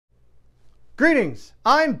Greetings,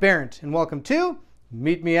 I'm Barrett, and welcome to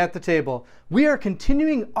Meet Me at the Table. We are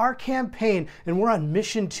continuing our campaign, and we're on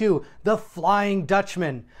Mission 2, The Flying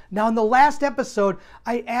Dutchman. Now, in the last episode,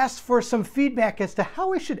 I asked for some feedback as to how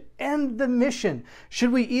we should end the mission.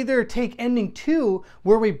 Should we either take ending 2,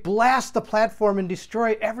 where we blast the platform and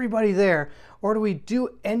destroy everybody there, or do we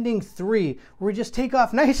do ending 3, where we just take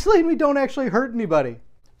off nicely and we don't actually hurt anybody?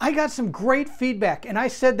 I got some great feedback, and I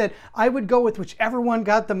said that I would go with whichever one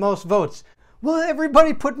got the most votes. Well,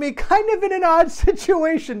 everybody put me kind of in an odd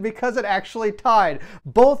situation because it actually tied.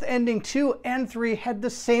 Both ending 2 and 3 had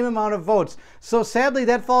the same amount of votes. So sadly,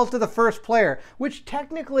 that falls to the first player, which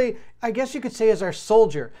technically, I guess you could say is our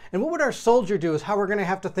soldier. And what would our soldier do is how we're going to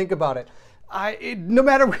have to think about it. No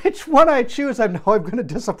matter which one I choose, I know I'm going to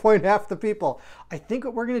disappoint half the people. I think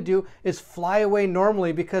what we're going to do is fly away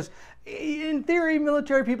normally because in theory,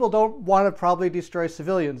 military people don't want to probably destroy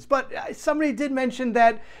civilians. But somebody did mention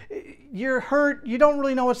that you're hurt, you don't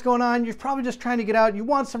really know what's going on, you're probably just trying to get out, you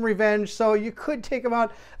want some revenge, so you could take them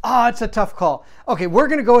out. It's a tough call. Okay, we're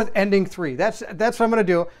going to go with ending 3. That's what I'm going to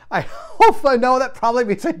do. I hope I know that probably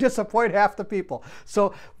means I disappoint half the people.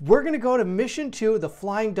 So we're going to go to Mission 2, The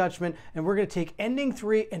Flying Dutchman, and we're going to take ending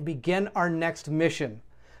 3 and begin our next mission.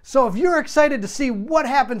 So if you're excited to see what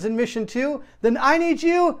happens in Mission 2, then I need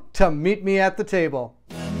you to meet me at the table.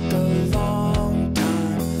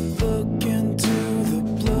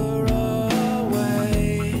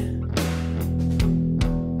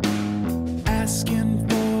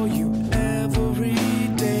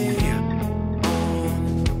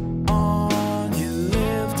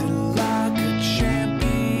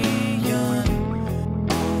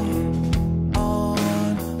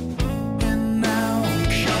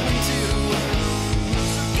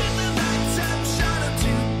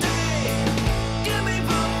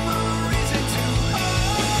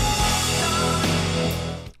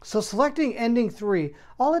 So selecting ending 3,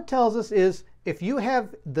 all it tells us is if you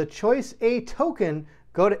have the choice A token,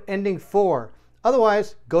 go to ending 4.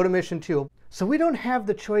 Otherwise, go to mission 2. So we don't have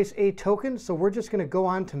the choice A token, so we're just going to go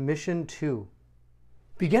on to mission 2.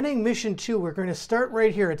 Beginning mission 2, we're going to start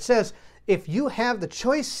right here. It says if you have the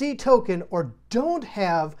choice C token or don't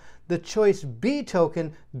have the choice B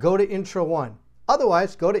token, go to intro 1.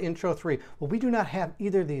 Otherwise, go to intro 3. Well, we do not have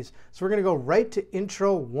either of these, so we're going to go right to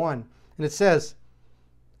intro 1. And it says,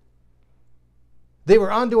 they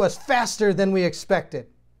were onto us faster than we expected.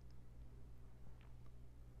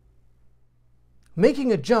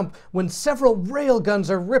 Making a jump when several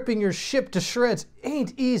railguns are ripping your ship to shreds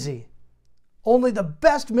ain't easy. Only the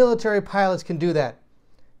best military pilots can do that.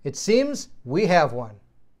 It seems we have one.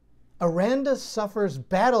 Aranda suffers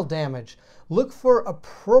battle damage. Look for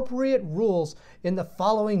appropriate rules in the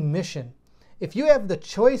following mission. If you have the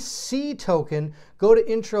choice C token, go to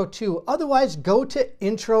intro 2. Otherwise, go to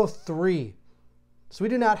intro 3. So we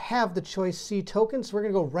do not have the choice C token, so we're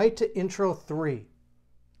going to go right to intro 3.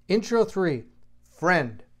 Intro 3,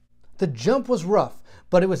 friend. The jump was rough,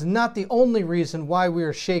 but it was not the only reason why we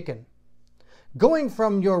were shaken. Going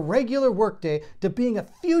from your regular workday to being a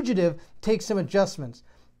fugitive takes some adjustments.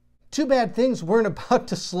 Too bad things weren't about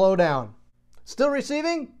to slow down. Still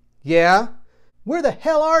receiving? Yeah. Where the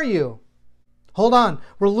hell are you? Hold on,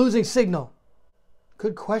 we're losing signal.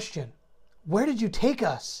 Good question. Where did you take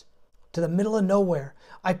us? To the middle of nowhere.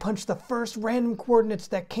 I punched the first random coordinates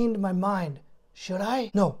that came to my mind. Should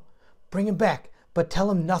I? No. Bring him back, but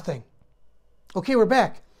tell him nothing. Okay, we're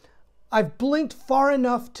back. I've blinked far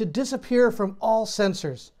enough to disappear from all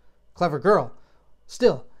sensors. Clever girl.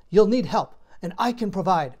 Still, you'll need help, and I can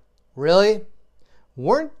provide. Really?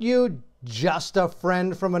 Weren't you just a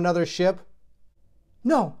friend from another ship?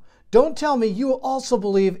 No. Don't tell me you also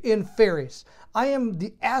believe in fairies. I am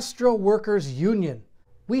the Astro Workers Union.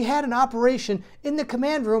 We had an operation in the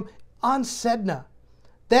command room on Sedna.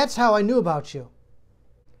 That's how I knew about you.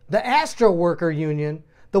 The Astro Worker Union,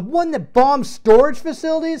 the one that bombed storage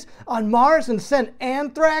facilities on Mars and sent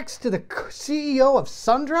anthrax to the CEO of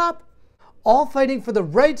Sundrop? All fighting for the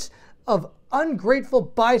rights of ungrateful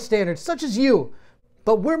bystanders such as you.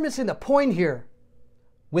 But we're missing the point here.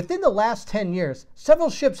 Within the last 10 years, several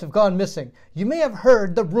ships have gone missing. You may have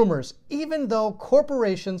heard the rumors, even though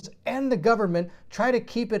corporations and the government try to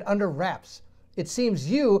keep it under wraps. It seems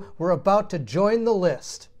you were about to join the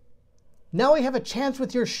list. Now we have a chance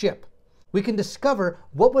with your ship. We can discover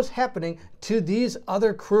what was happening to these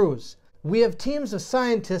other crews. We have teams of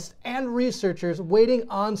scientists and researchers waiting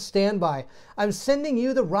on standby. I'm sending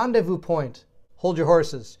you the rendezvous point. Hold your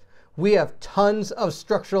horses. We have tons of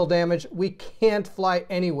structural damage. We can't fly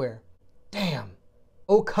anywhere. Damn.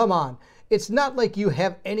 Oh, come on. It's not like you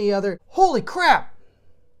have any other... Holy crap!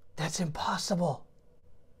 That's impossible.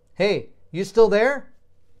 Hey, You still there?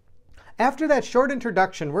 After that short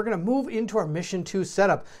introduction, we're going to move into our Mission 2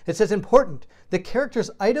 setup. It says important. The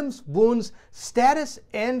character's items, wounds, status,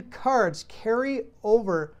 and cards carry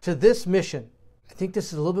over to this mission. I think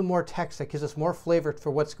this is a little bit more text that gives us more flavor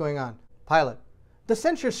for what's going on. Pilot. The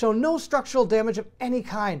sensors show no structural damage of any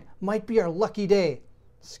kind. Might be our lucky day.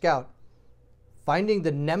 Scout. Finding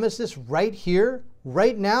the Nemesis right here,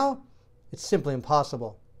 right now, it's simply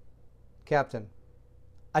impossible. Captain.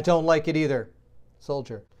 I don't like it either.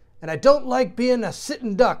 Soldier. And I don't like being a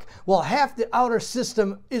sitting duck while half the outer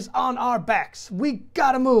system is on our backs. We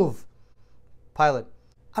gotta move. Pilot.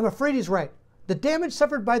 I'm afraid he's right. The damage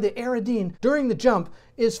suffered by the Aridine during the jump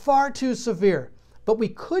is far too severe, but we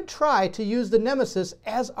could try to use the Nemesis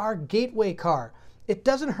as our gateway car. It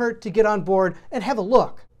doesn't hurt to get on board and have a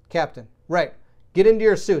look. Captain. Right. Get into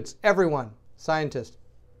your suits, everyone. Scientist.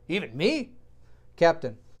 Even me?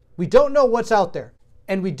 Captain. We don't know what's out there,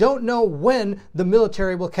 and we don't know when the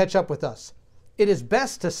military will catch up with us. It is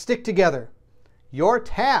best to stick together. Your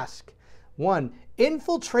task. 1.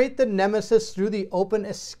 Infiltrate the Nemesis through the open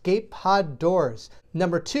escape pod doors.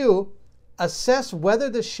 Number 2. Assess whether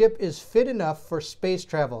the ship is fit enough for space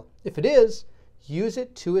travel. If it is, use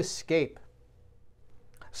it to escape.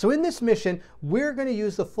 So in this mission, we're going to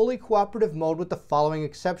use the fully cooperative mode with the following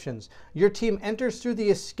exceptions. Your team enters through the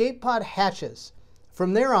escape pod hatches.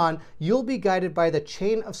 From there on, you'll be guided by the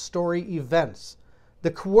chain of story events.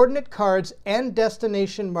 The coordinate cards and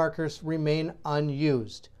destination markers remain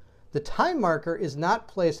unused. The time marker is not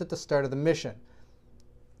placed at the start of the mission.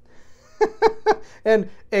 And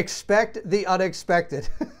expect the unexpected.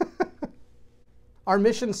 Our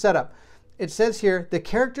mission setup. It says here, the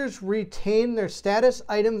characters retain their status,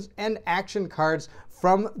 items, and action cards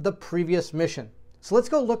from the previous mission. So let's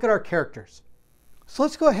go look at our characters. So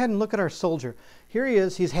let's go ahead and look at our soldier. Here he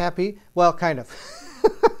is. He's happy. Well, kind of.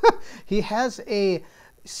 He has a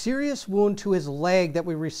serious wound to his leg that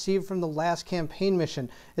we received from the last campaign mission.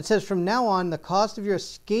 It says from now on, the cost of your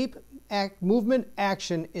escape movement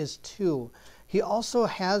action is 2. He also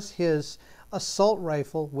has his assault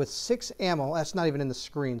rifle with 6 ammo. That's not even in the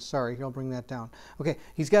screen. Sorry, here, I'll bring that down. Okay,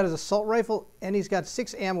 he's got his assault rifle and he's got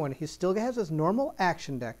 6 ammo in it. He still has his normal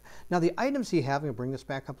action deck. Now the items he has, I'm going to bring this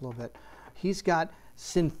back up a little bit. He's got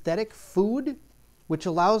synthetic food, which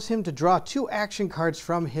allows him to draw 2 action cards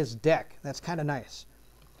from his deck. That's kind of nice.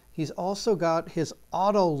 He's also got his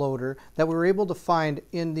auto loader that we were able to find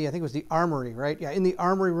in the, I think it was the armory, right? Yeah, in the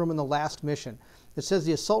armory room in the last mission. It says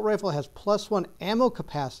the assault rifle has +1 ammo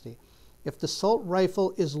capacity. If the assault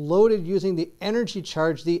rifle is loaded using the energy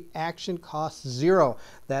charge, the action costs 0.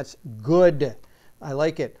 That's good. I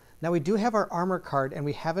like it. Now we do have our armor card and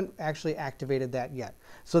we haven't actually activated that yet.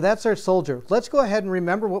 So that's our soldier. Let's go ahead and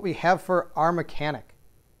remember what we have for our mechanic.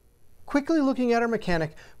 Quickly looking at our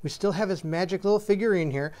mechanic, we still have his magic little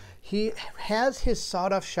figurine here. He has his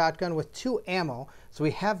sawed-off shotgun with 2 ammo, so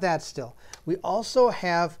we have that still. We also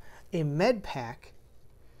have a med pack,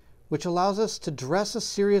 which allows us to dress a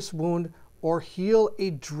serious wound or heal a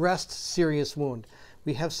dressed serious wound.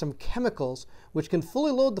 We have some chemicals, which can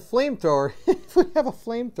fully load the flamethrower if we have a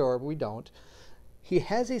flamethrower, but we don't. He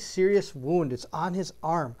has a serious wound. It's on his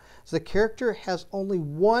arm. So the character has only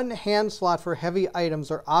 1 hand slot for heavy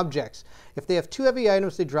items or objects. If they have 2 heavy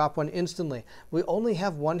items, they drop 1 instantly. We only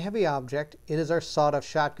have 1 heavy object. It is our sawed-off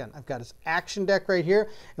shotgun. I've got his action deck right here,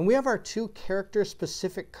 and we have our 2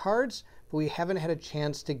 character-specific cards, but we haven't had a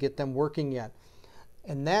chance to get them working yet.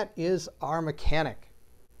 And that is our mechanic.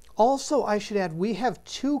 Also, I should add, we have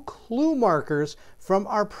 2 clue markers from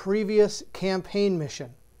our previous campaign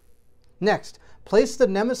mission. Next, place the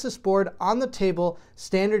Nemesis board on the table,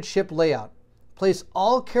 standard ship layout. Place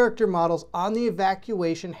all character models on the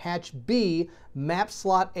evacuation hatch B, map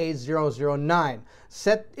slot A009.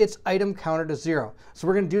 Set its item counter to 0. So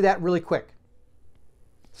we're going to do that really quick.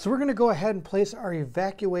 So we're going to go ahead and place our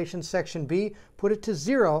evacuation section B, put it to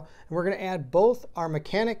 0, and we're going to add both our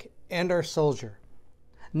mechanic and our soldier.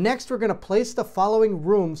 Next, we're going to place the following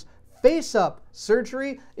rooms face up: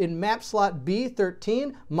 surgery in map slot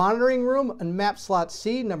B13, monitoring room in map slot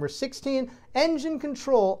C number 16, engine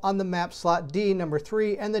control on the map slot D number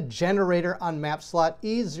 3, and the generator on map slot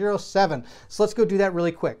E07. So let's go do that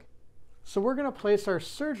really quick. So we're going to place our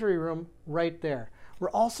surgery room right there. We're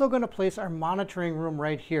also going to place our monitoring room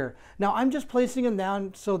right here. Now I'm just placing them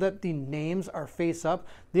down so that the names are face up.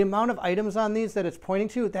 The amount of items on these that it's pointing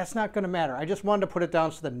to, that's not going to matter. I just wanted to put it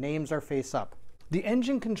down so the names are face up. The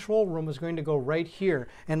engine control room is going to go right here.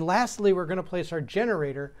 And lastly, we're going to place our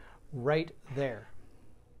generator right there.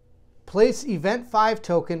 Place Event 5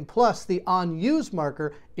 token plus the On Use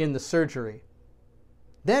marker in the surgery.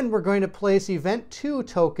 Then we're going to place Event 2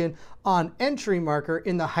 token on entry marker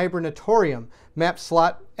in the hibernatorium, map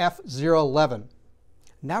slot F011.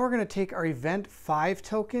 Now we're going to take our Event 5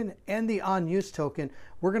 token and the on use token.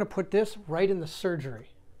 We're going to put this right in the surgery,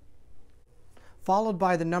 followed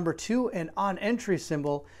by the number 2 and on entry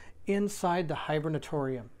symbol inside the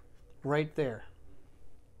hibernatorium, right there.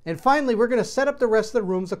 And finally, we're going to set up the rest of the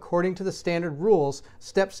rooms according to the standard rules,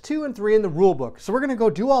 steps 2 and 3 in the rule book. So we're going to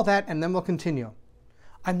go do all that and then we'll continue.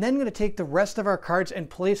 I'm then going to take the rest of our cards and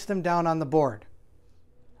place them down on the board.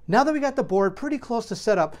 Now that we got the board pretty close to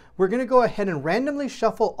set up, we're going to go ahead and randomly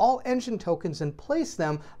shuffle all engine tokens and place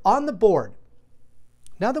them on the board.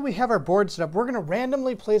 Now that we have our board set up, we're going to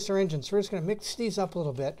randomly place our engines. So we're just going to mix these up a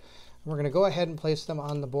little bit. And we're going to go ahead and place them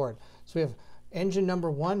on the board. So we have engine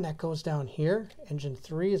number 1, that goes down here. Engine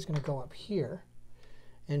 3 is going to go up here.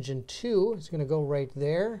 Engine 2 is going to go right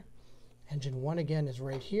there. Engine 1 again is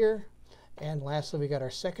right here. And lastly, we got our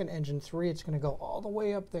second engine 3. It's going to go all the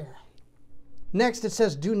way up there. Next, it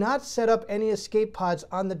says, do not set up any escape pods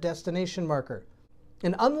on the destination marker.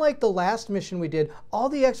 And unlike the last mission we did, all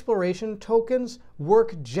the exploration tokens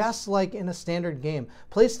work just like in a standard game.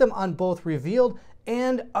 Place them on both revealed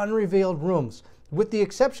and unrevealed rooms, with the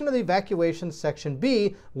exception of the evacuation section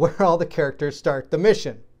B, where all the characters start the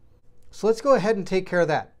mission. So let's go ahead and take care of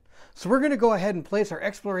that. So we're going to go ahead and place our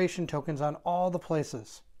exploration tokens on all the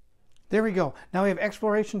places. There we go. Now we have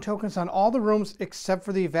exploration tokens on all the rooms except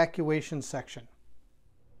for the evacuation section.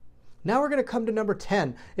 Now we're going to come to number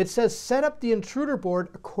 10. It says set up the intruder board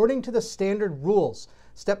according to the standard rules.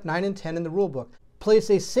 Step 9 and 10 in the rule book. Place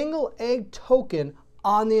a single egg token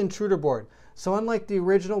on the intruder board. So unlike the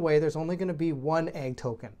original way, there's only going to be one egg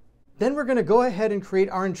token. Then we're going to go ahead and create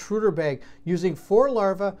our intruder bag using 4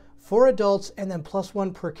 larvae, 4 adults, and then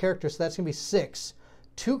 +1 per character. So that's going to be 6.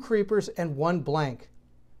 2 creepers and 1 blank.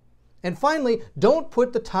 And finally, don't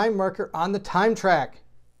put the time marker on the time track.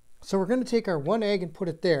 So we're going to take our 1 egg and put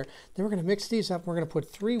it there. Then we're going to mix these up. We're going to put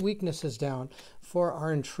 3 weaknesses down for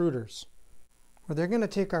our intruders. Where they're going to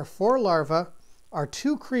take our 4 larvae, our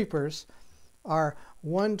 2 creepers, our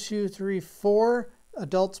 1, 2, 3, 4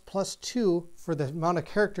 adults +2 for the amount of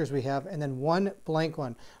characters we have, and then 1 blank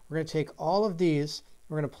one. We're going to take all of these,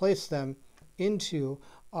 we're going to place them into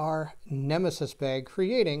our Nemesis bag,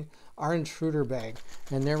 creating our intruder bag.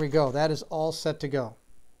 And there we go. That is all set to go.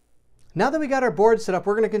 Now that we got our board set up,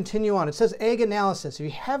 we're going to continue on. It says egg analysis. If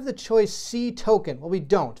you have the choice C token, well, we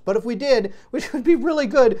don't. But if we did, which would be really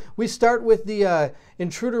good, we start with the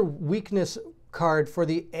intruder weakness card for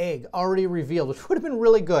the egg already revealed, which would have been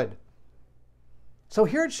really good. So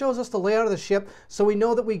here it shows us the layout of the ship, so we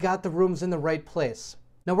know that we got the rooms in the right place.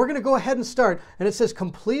 Now we're going to go ahead and start, and it says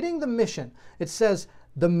completing the mission. It says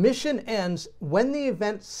the mission ends when the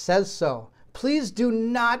event says so. Please do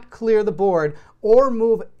not clear the board or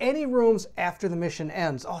move any rooms after the mission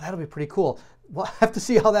ends. Oh, that'll be pretty cool. We'll have to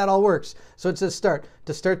see how that all works. So it says start.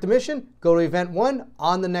 To start the mission, go to Event 1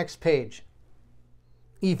 on the next page.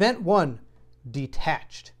 Event 1,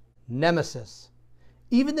 Detached, Nemesis.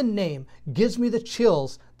 Even the name gives me the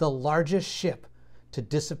chills, the largest ship to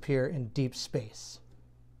disappear in deep space.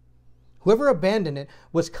 Whoever abandoned it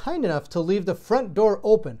was kind enough to leave the front door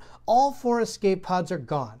open. All 4 escape pods are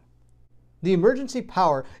gone. The emergency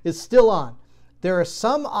power is still on. There is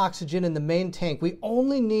some oxygen in the main tank. We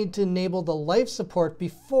only need to enable the life support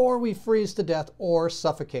before we freeze to death or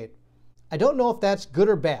suffocate. I don't know if that's good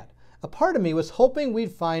or bad. A part of me was hoping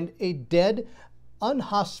we'd find a dead,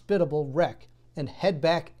 unhospitable wreck and head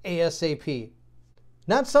back ASAP.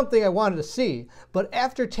 Not something I wanted to see, but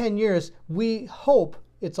after 10 years, we hope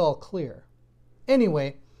it's all clear.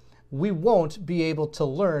 Anyway, we won't be able to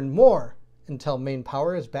learn more until main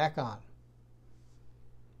power is back on.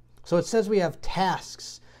 So it says we have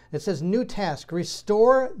tasks. It says new task,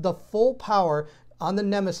 restore the full power on the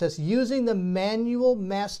Nemesis using the manual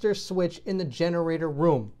master switch in the generator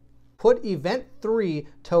room. Put Event 3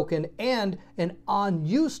 token and an on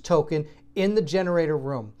use token in the generator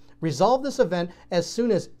room. Resolve this event as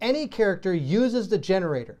soon as any character uses the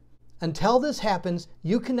generator. Until this happens,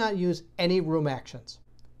 you cannot use any room actions.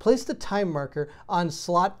 Place the time marker on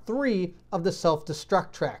slot 3 of the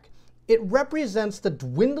self-destruct track. It represents the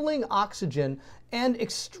dwindling oxygen and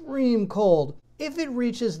extreme cold. If it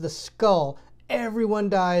reaches the skull, everyone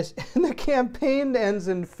dies and the campaign ends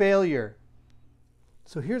in failure.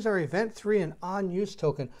 So here's our Event 3 and on-use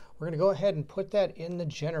token. We're going to go ahead and put that in the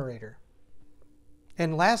generator.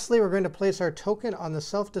 And lastly, we're going to place our token on the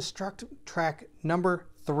self-destruct track number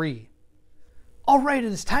 3. All right,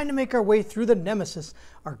 it is time to make our way through the Nemesis.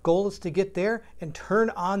 Our goal is to get there and turn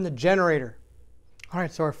on the generator. All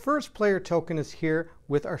right, so our first player token is here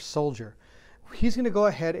with our soldier. he's going to go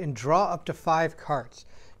ahead and draw up to 5 cards.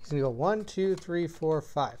 He's going to go 1, 2, 3, 4,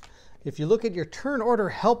 5. If you look at your turn order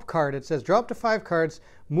help card, it says draw up to 5 cards,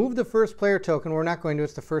 move the first player token, we're not going to,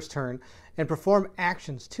 it's the first turn, and perform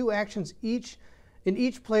actions, 2 actions each in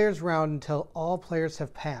each player's round until all players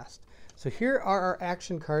have passed. So here are our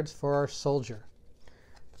action cards for our soldier.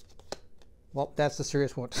 Well, that's the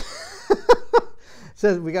serious one. It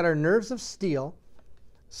says we got our Nerves of Steel,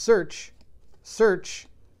 Search,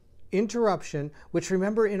 Interruption, which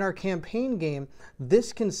remember in our campaign game,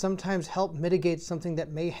 this can sometimes help mitigate something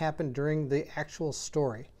that may happen during the actual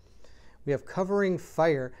story. We have Covering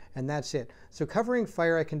Fire, and that's it. So Covering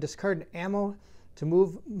Fire, I can discard ammo to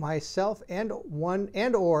move myself and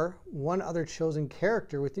or one other chosen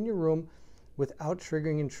character within your room without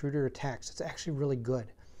triggering intruder attacks. It's actually really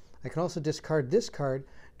good. I can also discard this card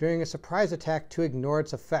during a surprise attack to ignore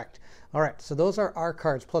its effect. All right, so those are our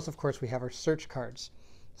cards. Plus, of course, we have our search cards.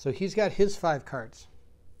 So he's got his 5 cards.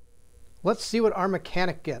 Let's see what our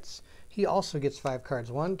mechanic gets. He also gets 5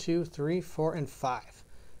 cards. 1, 2, 3, 4, and 5.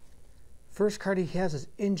 First card he has is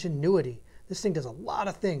Ingenuity. This thing does a lot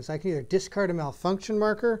of things. I can either discard a malfunction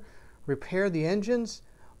marker, repair the engines,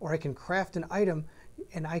 or I can craft an item,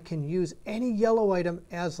 and I can use any yellow item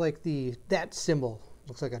as like that symbol.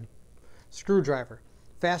 Looks like a screwdriver.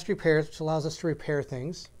 Fast repairs, which allows us to repair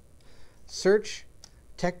things. Search,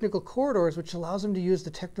 technical corridors, which allows him to use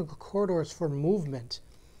the technical corridors for movement.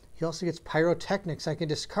 He also gets pyrotechnics. I can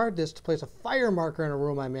discard this to place a fire marker in a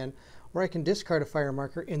room I'm in, or I can discard a fire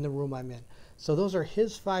marker in the room I'm in. So those are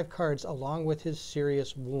his 5 cards along with his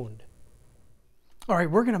serious wound. All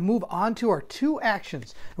right, we're going to move on to our 2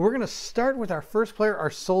 actions. And we're going to start with our first player,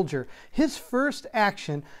 our soldier. His first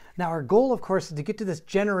action, now our goal, of course, is to get to this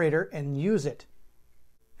generator and use it.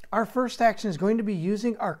 Our first action is going to be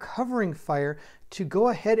using our Covering Fire to go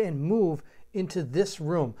ahead and move into this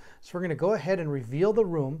room. So we're going to go ahead and reveal the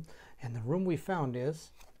room. And the room we found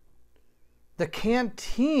is the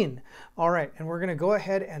canteen. All right, and we're going to go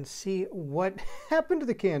ahead and see what happened to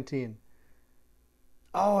the canteen.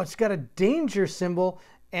 Oh, it's got a danger symbol,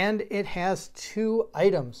 and it has 2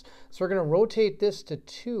 items. So we're going to rotate this to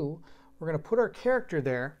 2. We're going to put our character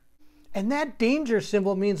there. And that danger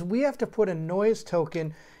symbol means we have to put a noise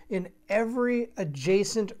token in every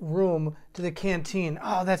adjacent room to the canteen.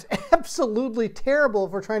 Oh, that's absolutely terrible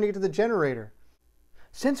if we're trying to get to the generator.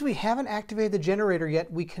 Since we haven't activated the generator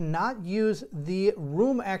yet, we cannot use the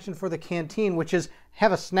room action for the canteen, which is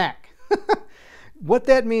have a snack. What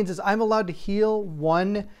that means is I'm allowed to heal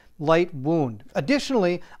 1 light wound.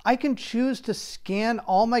 Additionally, I can choose to scan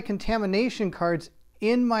all my contamination cards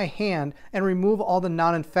in my hand and remove all the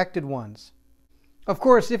non-infected ones. Of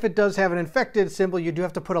course, if it does have an infected symbol, you do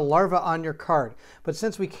have to put a larva on your card. But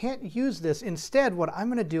since we can't use this, instead what I'm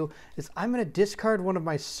going to do is I'm going to discard one of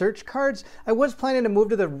my search cards. I was planning to move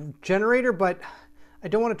to the generator, but I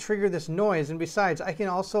don't want to trigger this noise. And besides, I can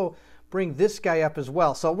also bring this guy up as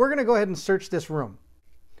well. So we're going to go ahead and search this room.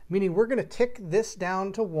 Meaning we're going to tick this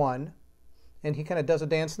down to 1. And he kind of does a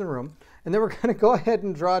dance in the room. And then we're going to go ahead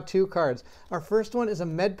and draw 2 cards. Our first one is a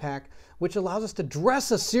med pack, which allows us to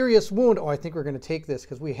dress a serious wound. Oh, I think we're going to take this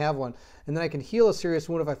because we have one. And then I can heal a serious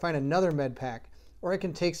wound if I find another med pack. Or I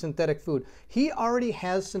can take synthetic food. He already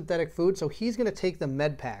has synthetic food, so he's going to take the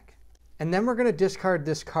med pack. And then we're going to discard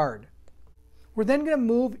this card. We're then going to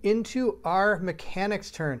move into our mechanic's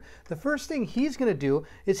turn. The first thing he's going to do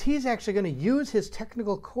is he's actually going to use his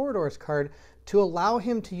technical corridors card to allow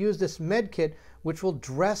him to use this med kit, which will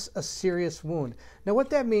dress a serious wound. Now what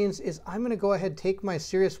that means is I'm going to go ahead and take my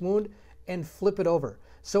serious wound and flip it over.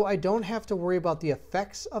 So I don't have to worry about the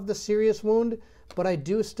effects of the serious wound, but I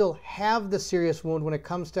do still have the serious wound when it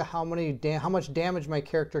comes to how much damage my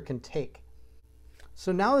character can take.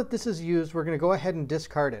 So now that this is used, we're going to go ahead and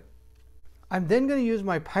discard it. I'm then going to use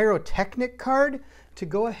my pyrotechnic card to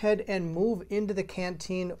go ahead and move into the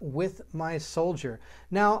canteen with my soldier.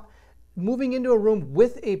 Now, moving into a room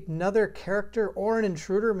with another character or an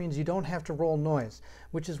intruder means you don't have to roll noise,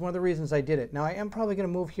 which is one of the reasons I did it. Now, I am probably going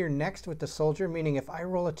to move here next with the soldier, meaning if I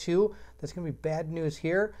roll a 2, that's going to be bad news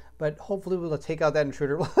here, but hopefully we'll take out that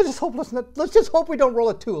intruder. Let's just hope we don't roll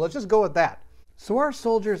a 2. Let's just go with that. So our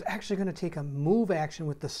soldier is actually going to take a move action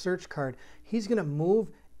with the search card. He's going to move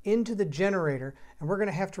into the generator, and we're going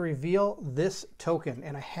to have to reveal this token.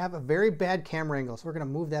 And I have a very bad camera angle, so we're going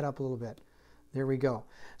to move that up a little bit. There we go.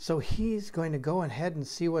 So he's going to go ahead and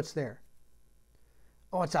see what's there.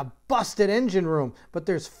 Oh, it's a busted engine room, but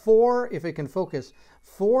there's 4, if it can focus,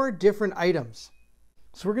 4 different items.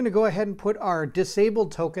 So we're going to go ahead and put our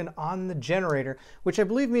disabled token on the generator, which I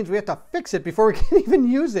believe means we have to fix it before we can even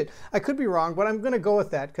use it. I could be wrong, but I'm going to go with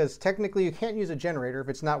that because technically you can't use a generator if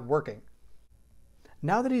it's not working.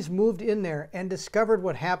 Now that he's moved in there and discovered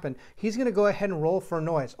what happened, he's going to go ahead and roll for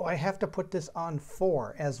noise. Oh, I have to put this on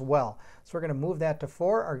 4 as well. So we're going to move that to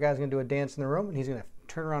 4. Our guy's going to do a dance in the room, and he's going to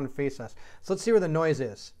turn around and face us. So let's see where the noise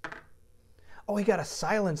is. Oh, he got a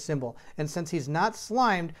silence symbol. And since he's not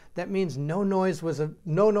slimed, that means no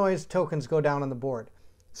noise tokens go down on the board.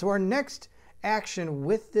 So our next action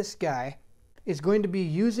with this guy is going to be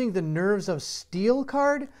using the Nerves of Steel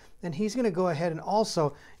card, and he's going to go ahead and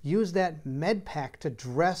also use that med pack to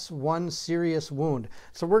dress 1 serious wound.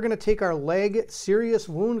 So we're going to take our leg serious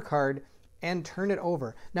wound card and turn it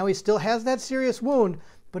over. Now he still has that serious wound,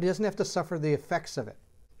 but he doesn't have to suffer the effects of it.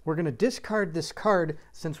 We're going to discard this card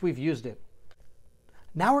since we've used it.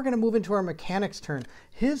 Now we're going to move into our mechanic's turn.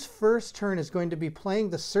 His first turn is going to be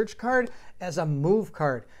playing the search card as a move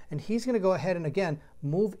card, and he's going to go ahead and again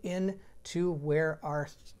move in to where our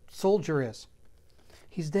soldier is.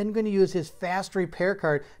 He's then going to use his fast repair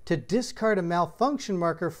card to discard a malfunction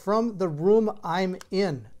marker from the room I'm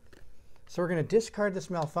in. So we're going to discard this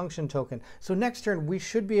malfunction token. So next turn, we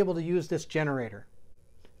should be able to use this generator.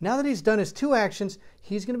 Now that he's done his 2 actions,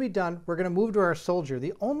 he's going to be done. We're going to move to our soldier.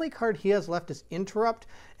 The only card he has left is interrupt,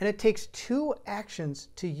 and it takes 2 actions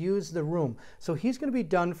to use the room. So he's going to be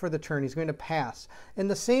done for the turn. He's going to pass. And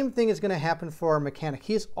the same thing is going to happen for our mechanic.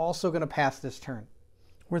 He's also going to pass this turn.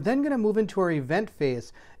 We're then going to move into our event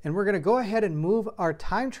phase, and we're going to go ahead and move our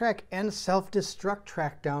time track and self-destruct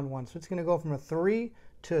track down 1. So it's going to go from a 3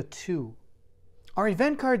 to a 2. Our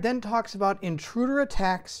event card then talks about intruder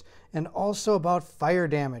attacks and also about fire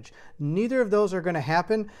damage. Neither of those are going to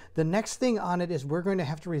happen. The next thing on it is we're going to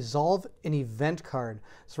have to resolve an event card.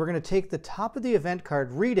 So we're going to take the top of the event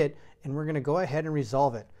card, read it, and we're going to go ahead and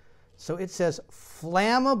resolve it. So it says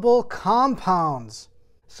flammable compounds.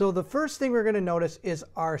 So the first thing we're going to notice is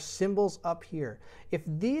our symbols up here. If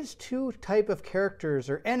these 2 type of characters,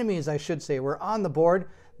 or enemies I should say, were on the board,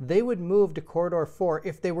 they would move to corridor 4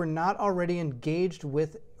 if they were not already engaged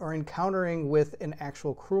with or encountering with an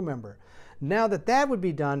actual crew member. Now that that would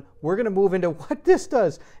be done, we're going to move into what this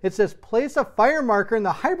does. It says place a fire marker in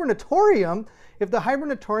the hibernatorium. If the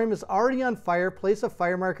hibernatorium is already on fire, place a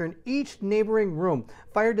fire marker in each neighboring room.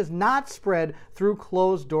 Fire does not spread through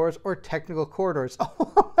closed doors or technical corridors.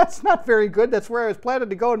 Oh, that's not very good. That's where I was planning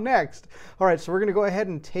to go next. All right, so we're going to go ahead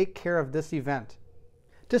and take care of this event.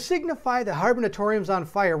 To signify the hibernatorium's on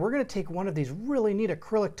fire, we're going to take one of these really neat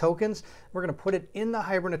acrylic tokens. We're going to put it in the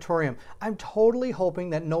hibernatorium. I'm totally hoping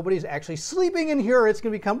that nobody's actually sleeping in here or it's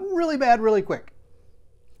going to become really bad really quick.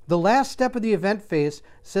 The last step of the event phase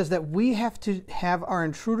says that we have to have our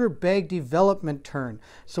intruder bag development turn.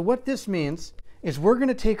 So what this means is we're going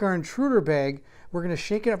to take our intruder bag, we're going to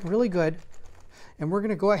shake it up really good, and we're going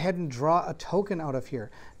to go ahead and draw a token out of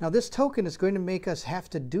here. Now this token is going to make us have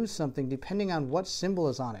to do something depending on what symbol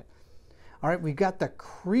is on it. All right, we got the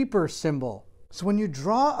creeper symbol. So when you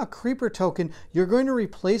draw a creeper token, you're going to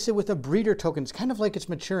replace it with a breeder token. It's kind of like it's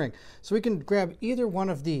maturing. So we can grab either one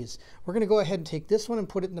of these. We're going to go ahead and take this one and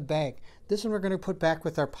put it in the bag. This one we're going to put back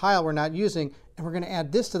with our pile we're not using, and we're going to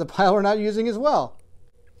add this to the pile we're not using as well.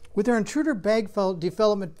 With our intruder bag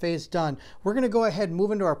development phase done, we're going to go ahead and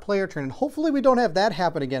move into our player turn, and hopefully we don't have that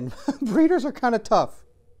happen again. Breeders are kind of tough.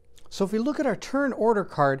 So if we look at our turn order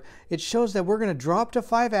card, it shows that we're going to draw up to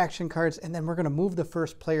 5 action cards, and then we're going to move the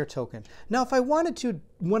first player token. Now if I wanted to,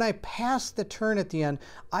 when I pass the turn at the end,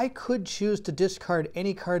 I could choose to discard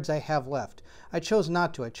any cards I have left. I chose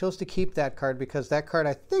not to. I chose to keep that card because that card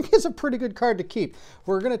I think is a pretty good card to keep.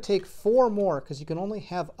 We're going to take 4 more because you can only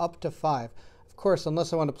have up to 5. Of course,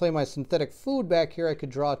 unless I want to play my synthetic food back here, I could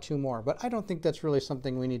draw 2 more, but I don't think that's really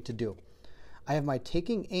something we need to do. I have my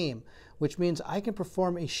taking aim, which means I can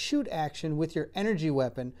perform a shoot action with your energy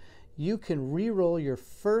weapon. You can re-roll your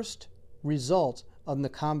first result on the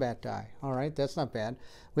combat die. All right, that's not bad.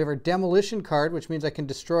 We have our demolition card, which means I can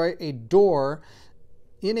destroy a door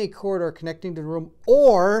in a corridor connecting to the room,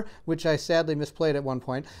 or, which I sadly misplayed at one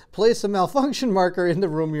point, place a malfunction marker in the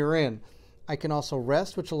room you're in. I can also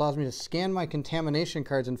rest, which allows me to scan my contamination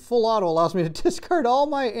cards, and full auto allows me to discard all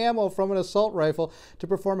my ammo from an assault rifle to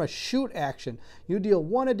perform a shoot action. You deal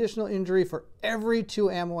 1 additional injury for every 2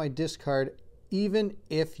 ammo I discard, even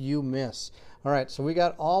if you miss. All right, so we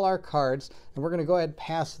got all our cards, and we're going to go ahead and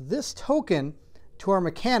pass this token to our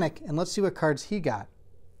mechanic, and let's see what cards he got.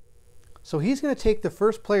 So he's going to take the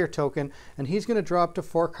first player token, and he's going to draw up to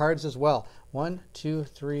 4 cards as well. 1, 2,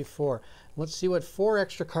 3, 4. Let's see what 4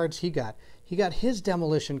 extra cards he got. He got his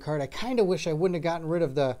demolition card. I kind of wish I wouldn't have gotten rid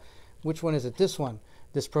of the, which one is it? This one.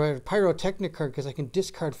 This pyrotechnic card, because I can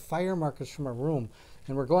discard fire markers from a room.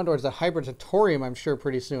 And we're going towards the hibernatorium, I'm sure,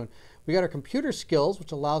 pretty soon. We got our computer skills,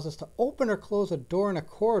 which allows us to open or close a door in a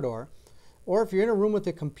corridor. Or if you're in a room with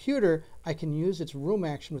a computer, I can use its room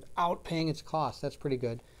action without paying its cost. That's pretty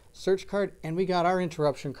good. Search card, and we got our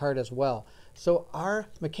interruption card as well. So our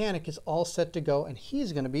mechanic is all set to go, and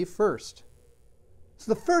he's going to be first.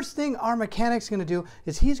 So the first thing our mechanic's going to do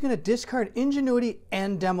is he's going to discard Ingenuity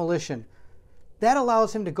and Demolition. That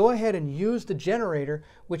allows him to go ahead and use the generator,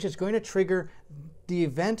 which is going to trigger the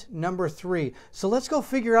event number 3. So let's go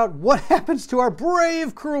figure out what happens to our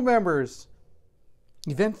brave crew members.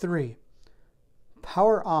 Event 3.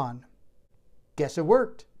 Power on. Guess it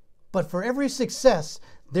worked. But for every success,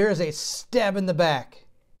 there is a stab in the back.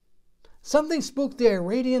 Something spooked the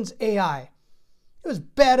Irradian's AI. It was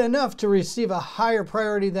bad enough to receive a higher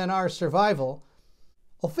priority than our survival.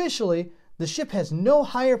 Officially, the ship has no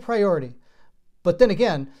higher priority. But then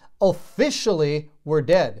again, officially, we're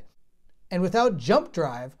dead. And without jump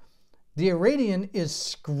drive, the Irradian is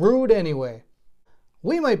screwed anyway.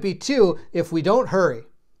 We might be too if we don't hurry.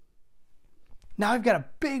 Now I've got a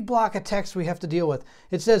big block of text we have to deal with.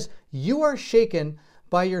 It says, you are shaken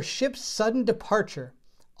by your ship's sudden departure.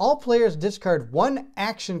 All players discard 1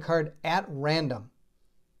 action card at random.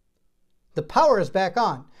 The power is back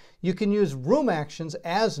on. You can use room actions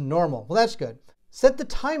as normal. Well, that's good. Set the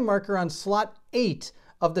time marker on slot 8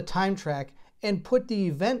 of the time track and put the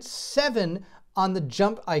event 7 on the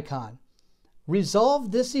jump icon.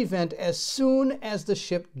 Resolve this event as soon as the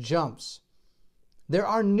ship jumps. There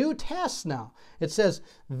are new tasks now. It says,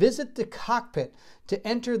 visit the cockpit to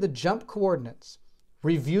enter the jump coordinates.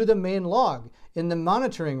 Review the main log in the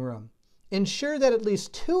monitoring room. Ensure that at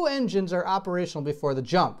least 2 engines are operational before the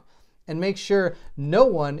jump. And make sure no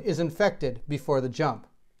one is infected before the jump.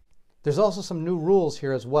 There's also some new rules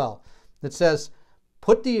here as well. That says,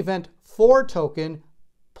 put the event 4 token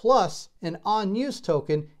plus an on-use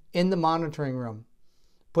token in the monitoring room.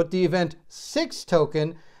 Put the event 6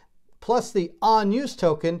 token plus the on-use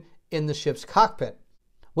token in the ship's cockpit.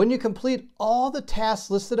 When you complete all the tasks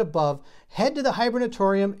listed above, head to the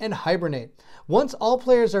hibernatorium and hibernate. Once all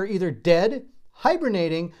players are either dead,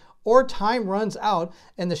 hibernating, or time runs out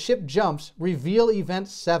and the ship jumps, reveal event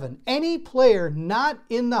 7. Any player not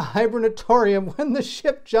in the hibernatorium when the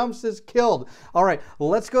ship jumps is killed. All right,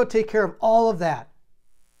 let's go take care of all of that.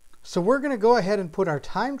 So we're going to go ahead and put our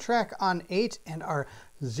time track on 8 and our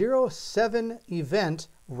 07 event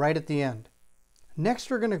right at the end.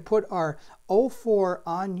 Next, we're going to put our 04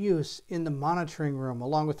 on use in the monitoring room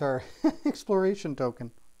along with our exploration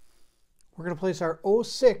token. We're going to place our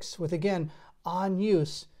 06 with, again, on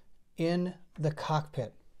use in the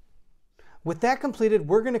cockpit. With that completed,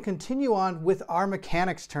 we're going to continue on with our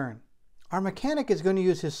mechanic's turn. Our mechanic is going to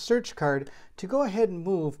use his search card to go ahead and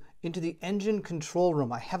move into the engine control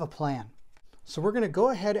room. I have a plan. So we're going to go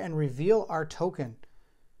ahead and reveal our token.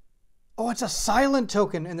 Oh, it's a silent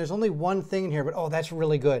token, and there's only one thing in here, but oh, that's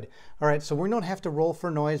really good. All right, so we don't have to roll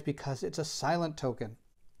for noise because it's a silent token.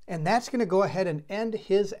 And that's going to go ahead and end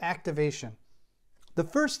his activation. The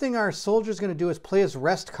first thing our soldier is going to do is play his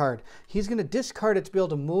rest card. He's going to discard it to be able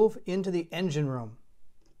to move into the engine room.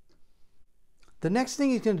 The next thing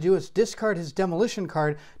he's going to do is discard his demolition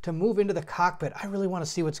card to move into the cockpit. I really want to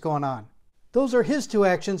see what's going on. Those are his 2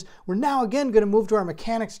 actions. We're now again going to move to our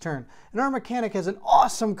mechanic's turn. And our mechanic has an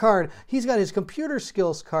awesome card. He's got his computer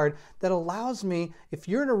skills card that allows me, if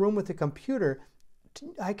you're in a room with a computer,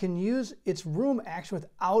 I can use its room action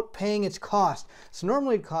without paying its cost. So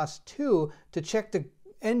normally it costs 2 to check the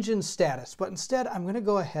engine status, but instead I'm going to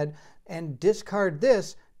go ahead and discard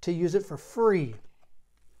this to use it for free.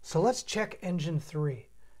 So let's check engine 3.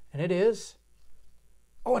 And it is,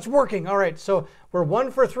 oh, it's working. All right, so we're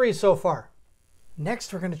 1 for 3 so far.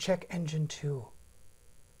 Next, we're going to check engine 2.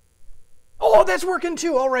 Oh, that's working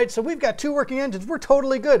too. All right, so we've got 2 working engines. We're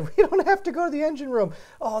totally good. We don't have to go to the engine room.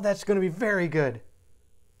 Oh, that's going to be very good.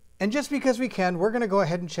 And just because we can, we're going to go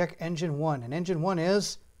ahead and check engine 1. And engine 1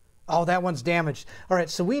 is, oh, that one's damaged. All right,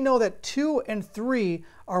 so we know that 2 and 3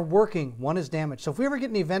 are working. 1 is damaged. So if we ever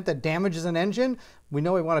get an event that damages an engine, we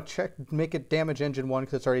know we want to check, make it damage engine 1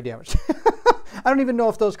 because it's already damaged. I don't even know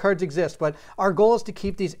if those cards exist, but our goal is to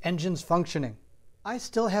keep these engines functioning. I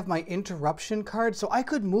still have my interruption card, so I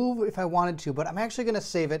could move if I wanted to, but I'm actually going to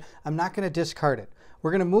save it. I'm not going to discard it.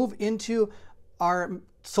 We're going to move into our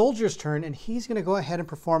soldier's turn, and he's going to go ahead and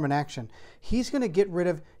perform an action. He's going to get rid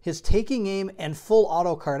of his taking aim and full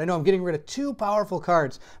auto card. I know I'm getting rid of 2 powerful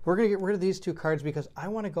cards. We're going to get rid of these 2 cards because I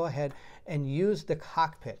want to go ahead and use the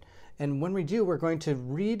cockpit. And when we do, we're going to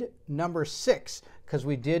read number 6 because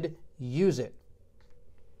we did use it.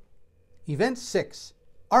 Event 6,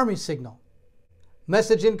 Army Signal.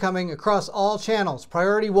 Message incoming across all channels.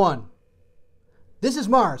 Priority 1. This is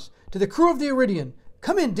Mars. To the crew of the Iridian.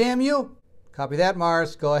 Come in, damn you. Copy that,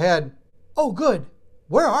 Mars. Go ahead. Oh, good.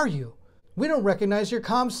 Where are you? We don't recognize your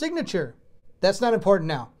comm signature. That's not important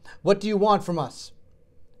now. What do you want from us?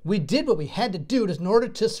 We did what we had to do in order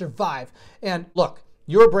to survive. And look,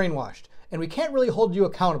 you're brainwashed, and we can't really hold you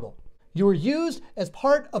accountable. You were used as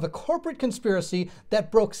part of a corporate conspiracy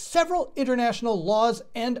that broke several international laws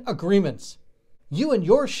and agreements. You and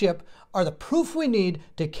your ship are the proof we need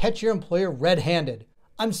to catch your employer red-handed.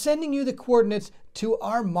 I'm sending you the coordinates to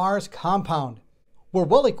our Mars compound. We're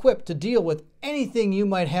well equipped to deal with anything you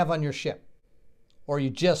might have on your ship. Or you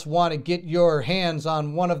just want to get your hands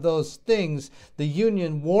on one of those things the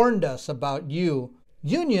Union warned us about you.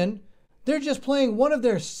 Union? They're just playing one of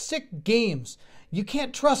their sick games. You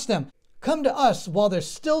can't trust them. Come to us while there's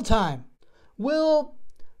still time. We'll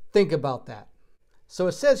think about that. So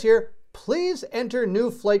it says here, please enter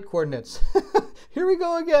new flight coordinates. Here we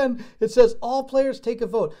go again. It says all players take a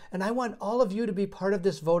vote, and I want all of you to be part of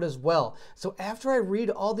this vote as well. So after I read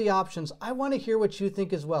all the options, I want to hear what you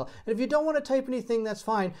think as well. And if you don't want to type anything, that's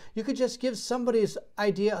fine. You could just give somebody's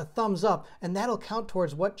idea a thumbs up, and that'll count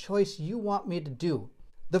towards what choice you want me to do.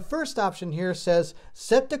 The first option here says,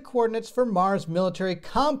 set the coordinates for Mars military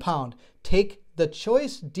compound. Take the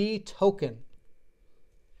choice D token.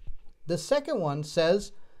 The second one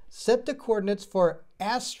says, set the coordinates for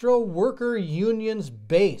Astro Worker Union's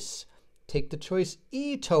base. Take the choice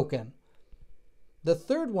E token. The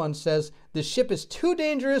third one says, the ship is too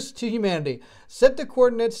dangerous to humanity. Set the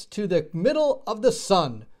coordinates to the middle of the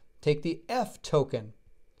sun. Take the F token.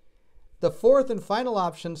 The fourth and final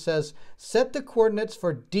option says, set the coordinates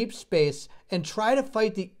for deep space and try to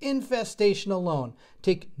fight the infestation alone.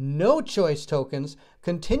 Take no choice tokens.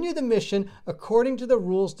 Continue the mission according to the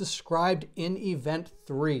rules described in Event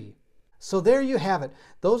 3. So there you have it.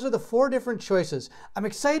 Those are the 4 different choices. I'm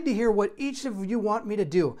excited to hear what each of you want me to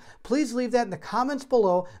do. Please leave that in the comments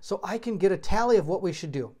below so I can get a tally of what we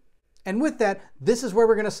should do. And with that, this is where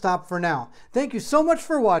we're going to stop for now. Thank you so much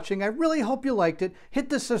for watching. I really hope you liked it. Hit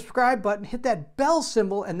the subscribe button, hit that bell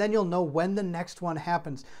symbol, and then you'll know when the next one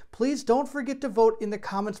happens. Please don't forget to vote in the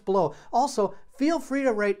comments below. Also, feel free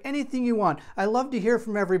to write anything you want. I love to hear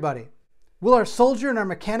from everybody. Will our soldier and our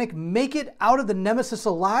mechanic make it out of the Nemesis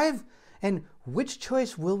alive? And which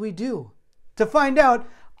choice will we do? To find out,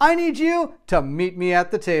 I need you to meet me at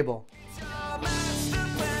the table.